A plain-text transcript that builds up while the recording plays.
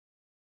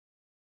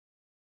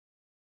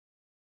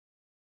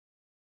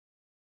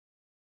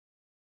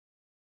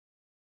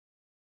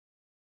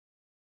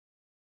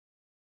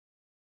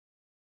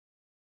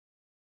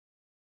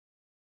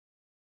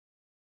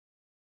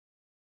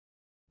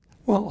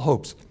Well,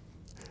 hopes.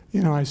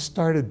 You know, I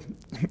started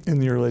in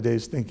the early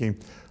days thinking,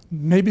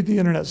 maybe the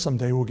internet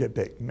someday will get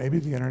big. Maybe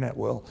the internet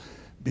will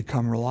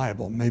become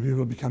reliable. Maybe it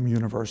will become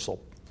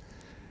universal.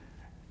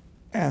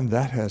 And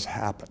that has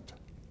happened.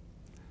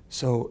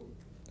 So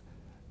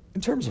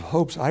in terms of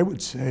hopes, I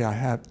would say I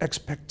have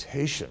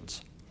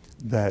expectations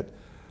that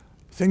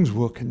things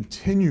will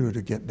continue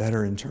to get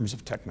better in terms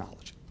of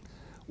technology.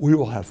 We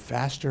will have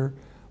faster,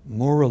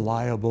 more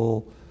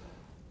reliable,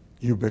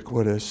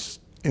 ubiquitous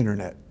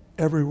internet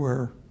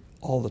everywhere,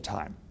 all the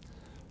time.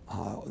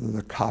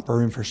 The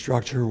copper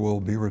infrastructure will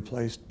be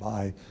replaced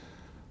by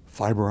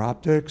fiber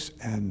optics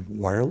and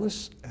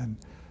wireless, and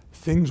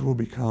things will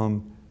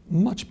become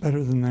much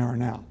better than they are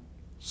now.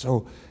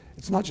 So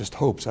it's not just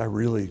hopes, I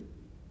really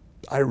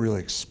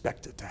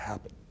expect it to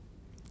happen.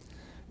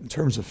 In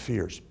terms of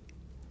fears,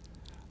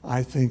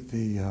 I think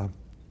the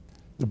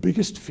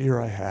biggest fear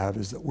I have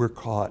is that we're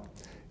caught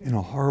in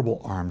a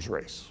horrible arms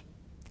race.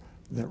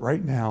 That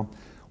right now,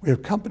 we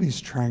have companies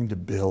trying to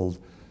build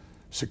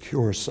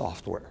secure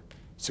software,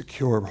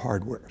 secure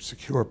hardware,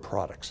 secure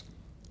products.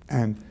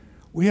 And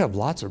we have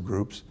lots of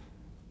groups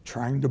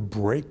trying to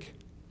break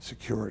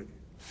security,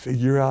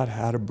 figure out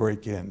how to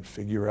break in,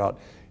 figure out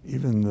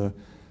even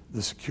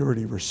the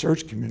security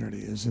research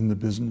community is in the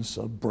business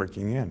of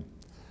breaking in.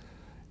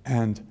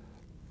 And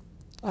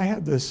I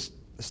had this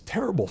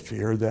terrible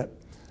fear that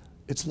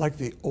it's like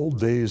the old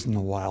days in the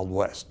Wild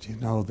West. You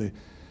know,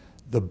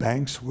 the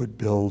banks would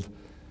build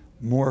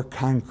more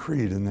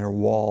concrete in their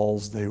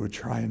walls. They would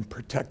try and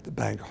protect the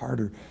bank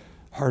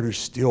harder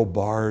steel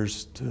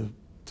bars to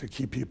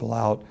keep people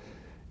out.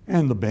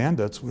 And the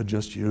bandits would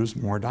just use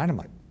more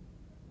dynamite.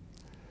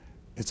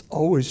 It's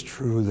always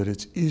true that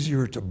it's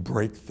easier to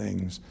break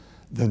things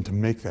than to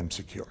make them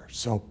secure.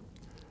 So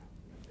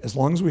as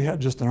long as we have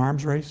just an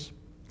arms race,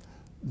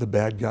 the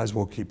bad guys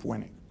will keep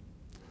winning.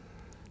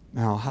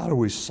 Now, how do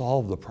we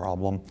solve the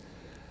problem?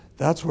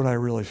 That's what I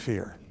really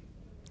fear,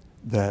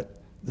 that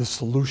the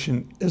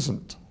solution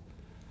isn't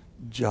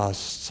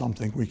just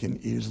something we can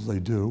easily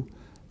do.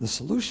 The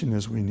solution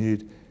is we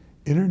need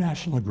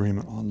international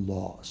agreement on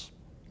laws.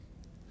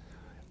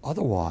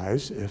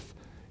 Otherwise, if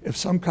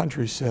some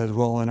country says,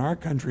 well, in our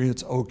country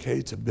it's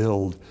okay to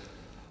build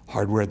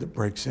hardware that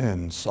breaks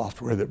in,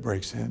 software that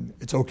breaks in,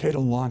 it's okay to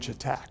launch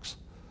attacks,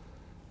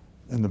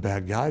 then the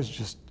bad guys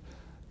just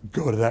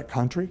go to that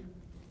country,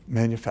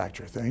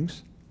 manufacture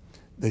things.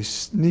 They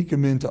sneak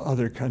them into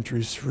other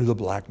countries through the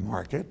black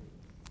market.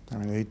 I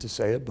mean, I hate to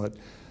say it, but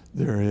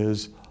there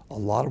is a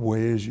lot of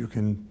ways you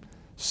can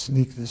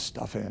sneak this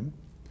stuff in.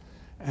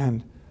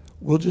 And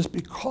we'll just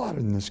be caught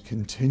in this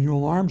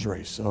continual arms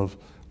race of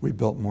we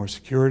built more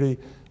security.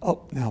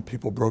 Oh, now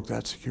people broke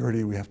that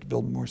security. We have to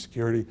build more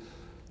security.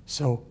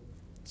 So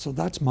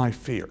that's my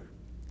fear,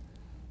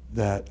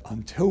 that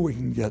until we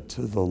can get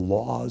to the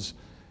laws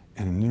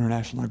and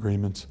international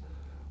agreements,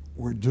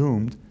 we're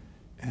doomed.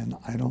 And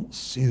I don't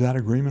see that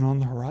agreement on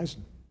the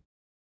horizon.